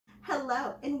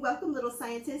Hello, and welcome little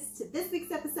scientists to this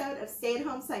week's episode of Stay at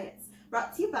Home Science,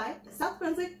 brought to you by the South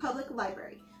Brunswick Public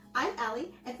Library. I'm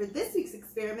Allie, and for this week's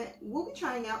experiment, we'll be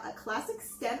trying out a classic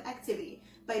STEM activity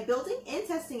by building and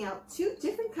testing out two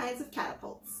different kinds of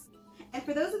catapults. And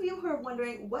for those of you who are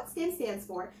wondering what STEM stands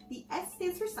for, the S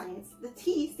stands for science, the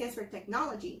T stands for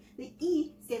technology, the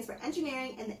E stands for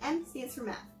engineering, and the M stands for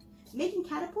math. Making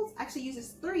catapults actually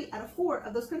uses 3 out of 4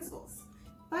 of those principles.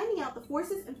 Finding out the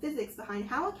forces and physics behind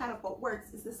how a catapult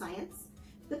works is the science,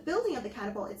 the building of the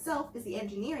catapult itself is the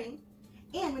engineering,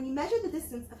 and when you measure the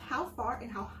distance of how far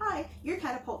and how high your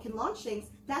catapult can launch things,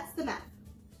 that's the math.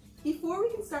 Before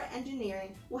we can start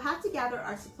engineering, we'll have to gather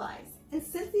our supplies, and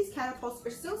since these catapults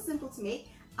are so simple to make,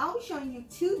 I'll be showing you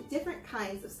 2 different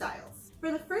kinds of styles.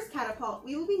 For the first catapult,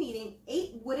 we will be needing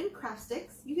 8 wooden craft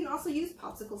sticks, you can also use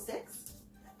popsicle sticks,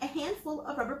 a handful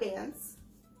of rubber bands,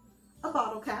 a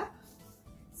bottle cap,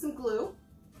 some glue,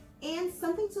 and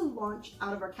something to launch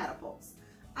out of our catapults.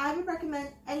 I would recommend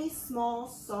any small,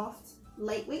 soft,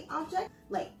 lightweight object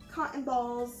like cotton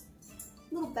balls,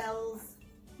 little bells,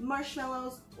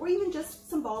 marshmallows, or even just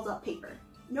some balled up paper.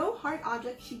 No hard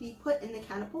object should be put in the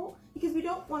catapult because we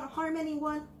don't want to harm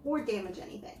anyone or damage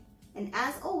anything. And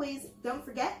as always, don't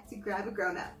forget to grab a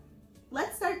grown-up.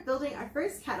 Let's start building our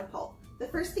first catapult. The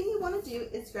first thing you want to do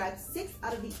is grab 6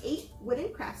 out of the 8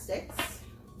 wooden craft sticks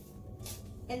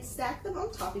and stack them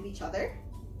on top of each other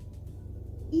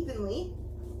evenly,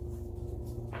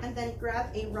 and then grab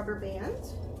a rubber band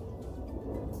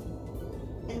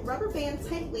and rubber band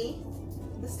tightly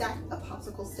the stack of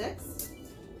popsicle sticks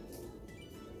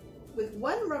with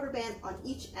 1 rubber band on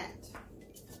each end.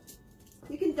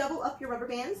 You can double up your rubber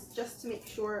bands just to make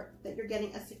sure that you're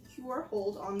getting a secure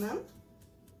hold on them,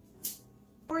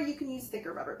 or you can use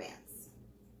thicker rubber bands.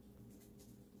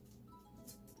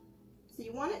 So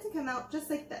you want it to come out just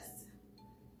like this.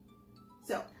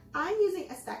 So I'm using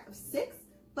a stack of 6,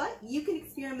 but you can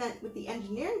experiment with the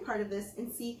engineering part of this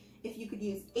and see if you could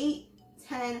use 8,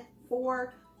 10,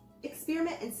 4,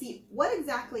 experiment and see what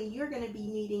exactly you're going to be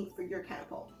needing for your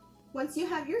catapult. Once you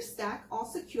have your stack all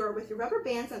secure with your rubber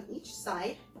bands on each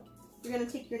side, you're going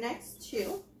to take your next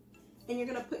 2 and you're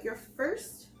going to put your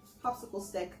first popsicle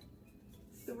stick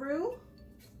through,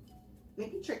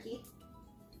 maybe tricky,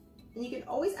 and you can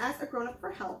always ask a grown-up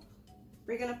for help.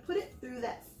 We're going to put it through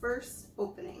that first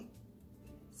opening.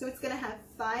 So it's going to have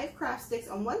 5 craft sticks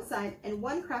on one side and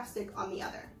 1 craft stick on the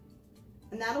other.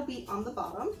 And that'll be on the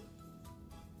bottom.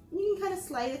 And you can kind of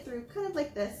slide it through kind of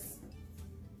like this.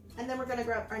 And then we're going to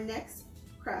grab our next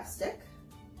craft stick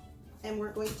and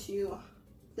we're going to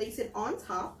place it on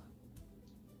top,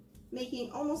 making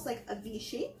almost like a V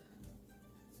shape.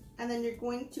 And then you're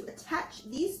going to attach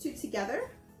these 2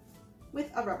 together with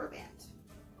a rubber band.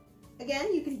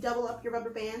 Again, you can double up your rubber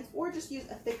bands or just use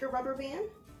a thicker rubber band.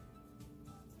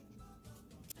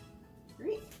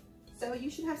 Great. So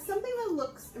you should have something that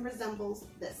looks and resembles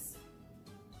this.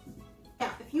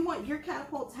 Now, if you want your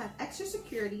catapult to have extra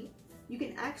security, you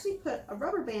can actually put a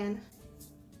rubber band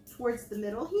towards the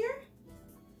middle here.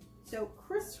 So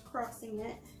crisscrossing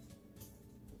it,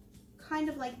 kind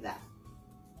of like that.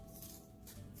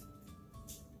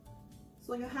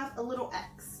 So you'll have a little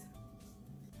X.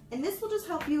 And this will just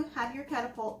help you have your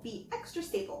catapult be extra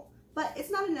stable, but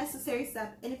it's not a necessary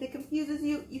step, and if it confuses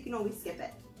you, you can always skip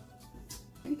it.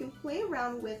 You can play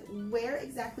around with where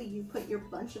exactly you put your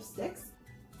bunch of sticks,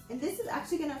 and this is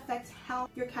actually going to affect how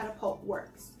your catapult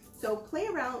works. So play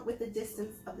around with the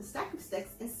distance of the stack of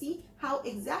sticks and see how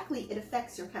exactly it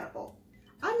affects your catapult.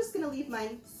 I'm just going to leave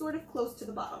mine sort of close to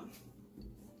the bottom.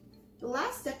 The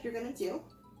last step you're going to do,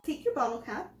 take your bottle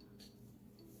cap,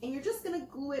 and you're just going to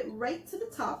glue it right to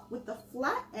the top with the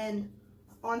flat end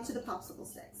onto the popsicle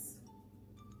sticks.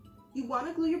 You want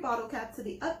to glue your bottle cap to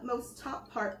the utmost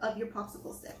top part of your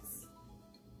popsicle sticks.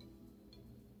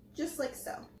 Just like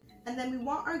so. And then we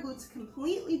want our glue to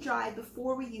completely dry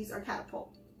before we use our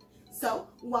catapult. So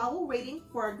while we're waiting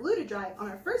for our glue to dry on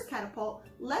our first catapult,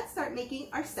 let's start making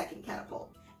our second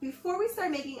catapult. Before we start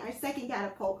making our second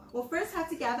catapult, we'll first have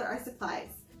to gather our supplies.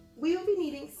 We will be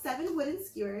needing 7 wooden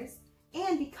skewers,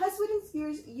 and because wooden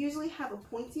skewers usually have a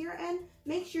pointier end,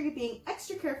 make sure you're being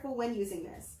extra careful when using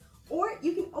this. Or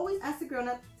you can always ask the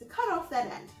grown-up to cut off that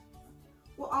end.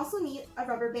 We'll also need a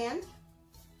rubber band,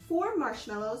 4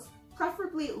 marshmallows,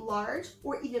 preferably large,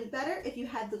 or even better if you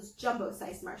had those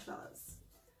jumbo-sized marshmallows.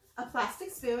 A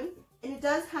plastic spoon, and it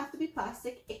does have to be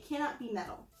plastic, it cannot be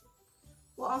metal.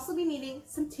 We'll also be needing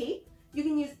some tape. You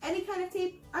can use any kind of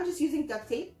tape, I'm just using duct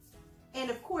tape. And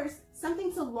of course,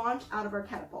 something to launch out of our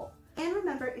catapult. And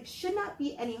remember, it should not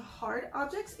be any hard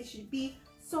objects, it should be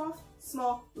soft,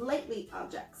 small, lightweight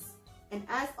objects. And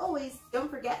as always,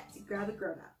 don't forget to grab a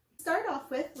grown-up. To start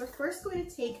off with, we're first going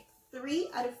to take 3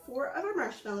 out of 4 of our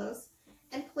marshmallows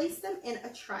and place them in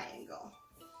a triangle.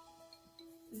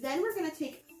 Then we're going to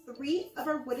take 3 of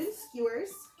our wooden skewers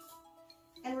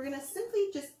and we're going to simply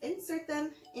just insert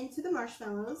them into the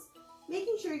marshmallows,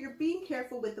 making sure you're being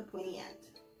careful with the pointy end.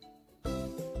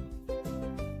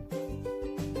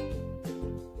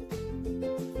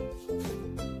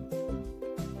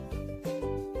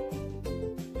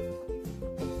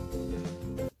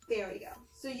 There we go.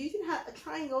 So you can have a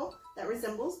triangle that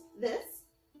resembles this.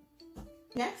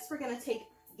 Next, we're going to take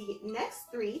the next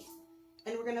 3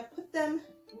 and we're going to put them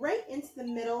right into the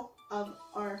middle of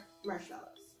our marshmallows.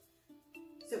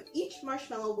 So each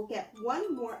marshmallow will get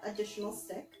 1 more additional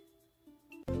stick.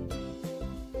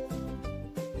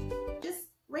 Just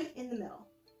right in the middle.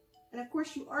 And of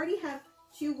course you already have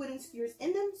 2 wooden skewers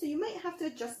in them, so you might have to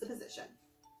adjust the position.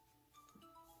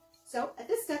 So at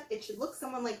this step, it should look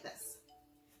somewhat like this.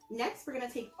 Next, we're going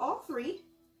to take all 3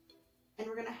 and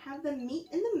we're going to have them meet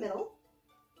in the middle,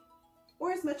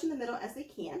 or as much in the middle as they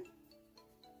can.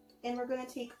 And we're going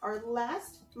to take our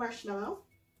last marshmallow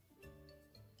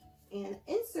and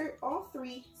insert all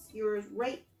 3 skewers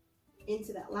right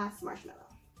into that last marshmallow.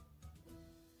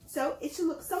 So it should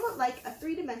look somewhat like a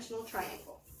 3-dimensional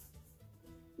triangle.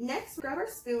 Next, grab our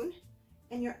spoon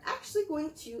and you're actually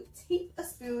going to tape a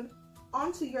spoon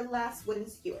onto your last wooden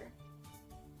skewer.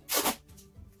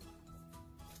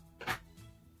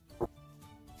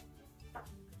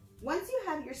 Once you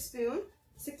have your spoon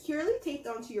securely taped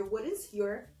onto your wooden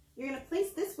skewer, you're going to place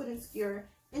this wooden skewer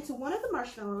into one of the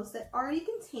marshmallows that already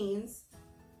contains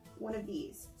one of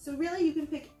these. So really you can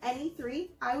pick any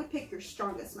 3. I would pick your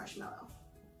strongest marshmallow.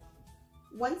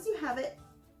 Once you have it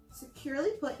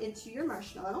securely put into your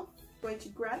marshmallow, you're going to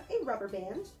grab a rubber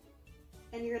band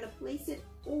and you're going to place it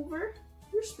over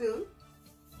your spoon.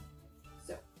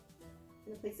 So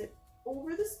you're going to place it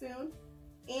over the spoon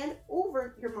and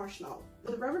over your marshmallow.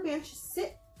 The rubber band should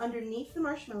sit underneath the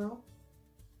marshmallow,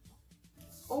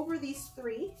 over these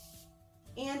 3,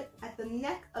 and at the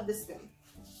neck of the spoon,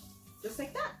 just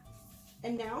like that.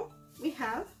 And now we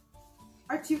have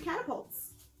our 2 catapults.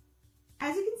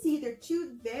 As you can see, they're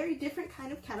 2 very different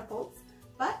kind of catapults,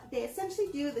 but they essentially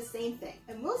do the same thing,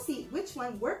 and we'll see which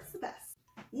one works the best.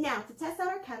 Now, to test out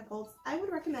our catapults, I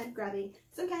would recommend grabbing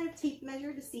some kind of tape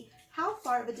measure to see how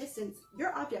far of a distance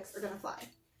your objects are going to fly.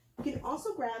 You can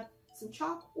also grab some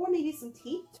chalk or maybe some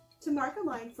tape to mark a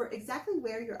line for exactly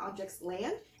where your objects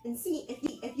land and see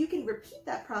if you can repeat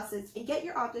that process and get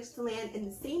your objects to land in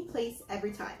the same place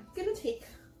every time. I'm going to take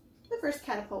the first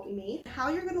catapult we made. How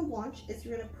you're going to launch is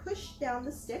you're going to push down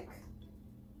the stick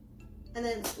and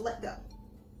then let go.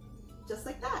 Just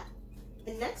like that.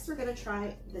 And next we're going to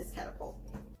try this catapult.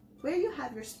 Where you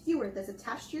have your skewer that's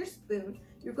attached to your spoon,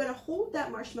 you're going to hold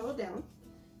that marshmallow down.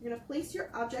 You're going to place your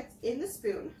object in the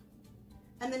spoon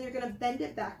and then you're going to bend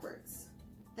it backwards.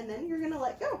 And then you're going to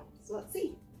let go. So let's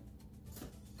see.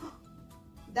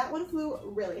 That one flew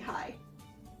really high.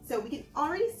 So we can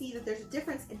already see that there's a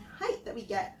difference in height that we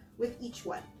get with each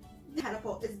one. The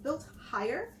catapult is built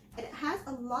higher and it has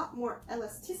a lot more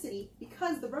elasticity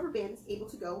because the rubber band is able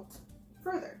to go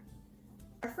further.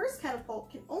 Our first catapult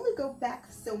can only go back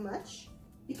so much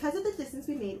because of the distance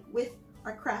we made with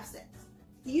our craft sticks.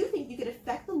 Do you think you could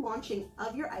affect the launching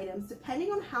of your items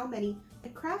depending on how many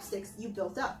craft sticks you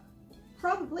built up?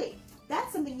 Probably.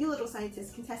 That's something you little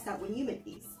scientists can test out when you make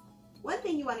these. One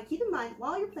thing you want to keep in mind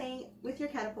while you're playing with your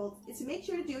catapults is to make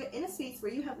sure to do it in a space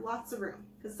where you have lots of room,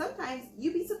 because sometimes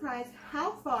you'd be surprised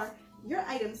how far your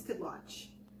items could launch.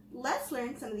 Let's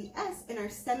learn some of the S in our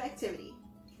STEM activity.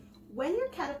 When your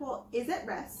catapult is at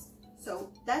rest,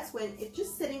 so that's when it's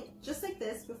just sitting just like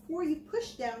this before you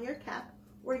push down your cap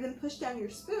or even push down your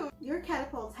spoon, your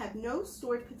catapults have no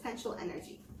stored potential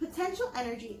energy. Potential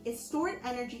energy is stored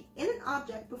energy in an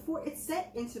object before it's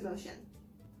set into motion.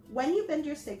 When you bend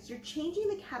your sticks, you're changing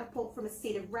the catapult from a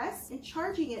state of rest and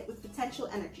charging it with potential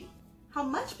energy. How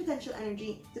much potential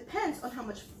energy depends on how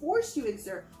much force you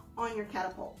exert on your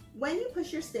catapult. When you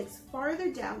push your sticks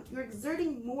farther down, you're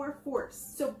exerting more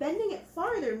force. So bending it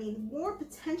farther means more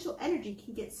potential energy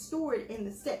can get stored in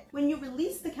the stick. When you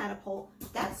release the catapult,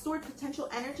 that stored potential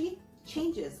energy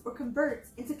changes or converts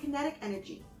into kinetic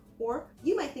energy. Or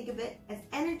you might think of it as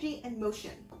energy and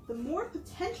motion. The more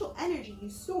potential energy you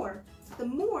store, the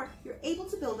more you're able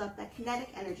to build up that kinetic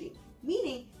energy,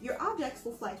 meaning your objects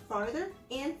will fly farther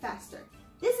and faster.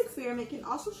 This experiment can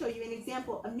also show you an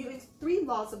example of Newton's 3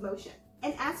 laws of motion.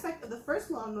 An aspect of the first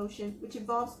law of motion, which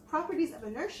involves properties of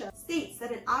inertia, states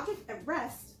that an object at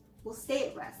rest will stay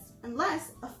at rest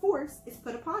unless a force is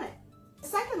put upon it. The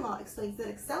second law explains that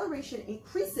acceleration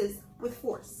increases with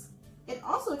force. It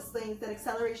also explains that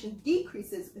acceleration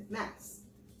decreases with mass.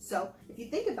 So, if you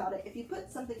think about it, if you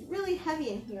put something really heavy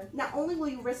in here, not only will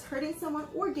you risk hurting someone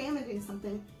or damaging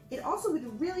something, it also would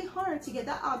be really hard to get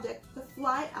that object to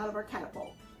fly out of our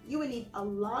catapult. You would need a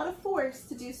lot of force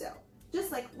to do so,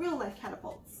 just like real-life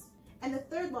catapults. And the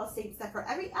third law states that for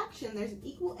every action, there's an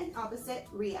equal and opposite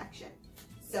reaction.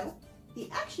 So, the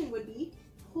action would be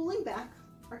pulling back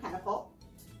our catapult,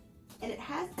 and it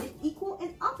has an equal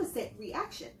and opposite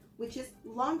reaction, which is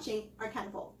launching our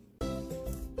catapult.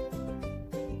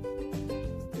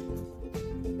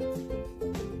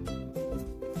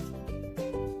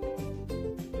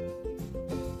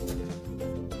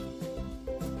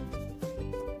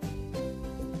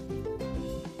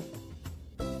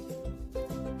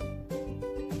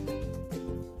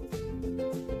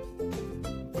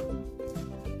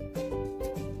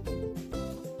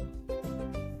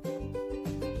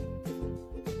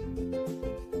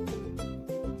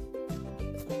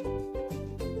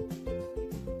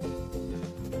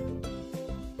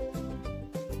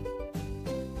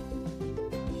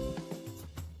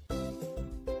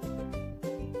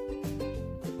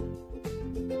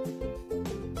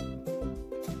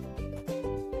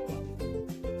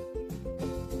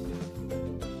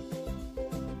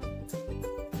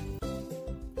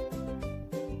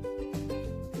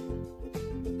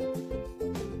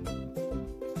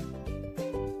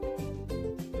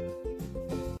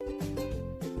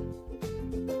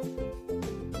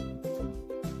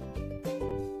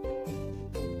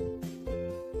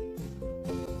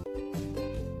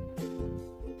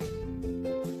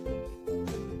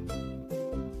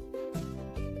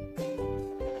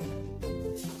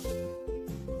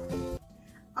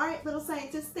 Alright, little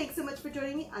scientists, thanks so much for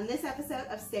joining me on this episode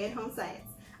of Stay at Home Science.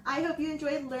 I hope you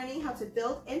enjoyed learning how to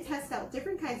build and test out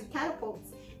different kinds of catapults.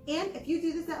 And if you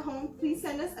do this at home, please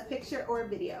send us a picture or a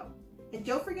video. And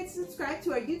don't forget to subscribe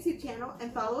to our YouTube channel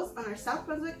and follow us on our South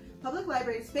Brunswick Public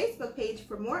Library's Facebook page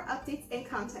for more updates and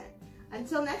content.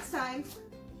 Until next time,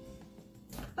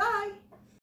 bye!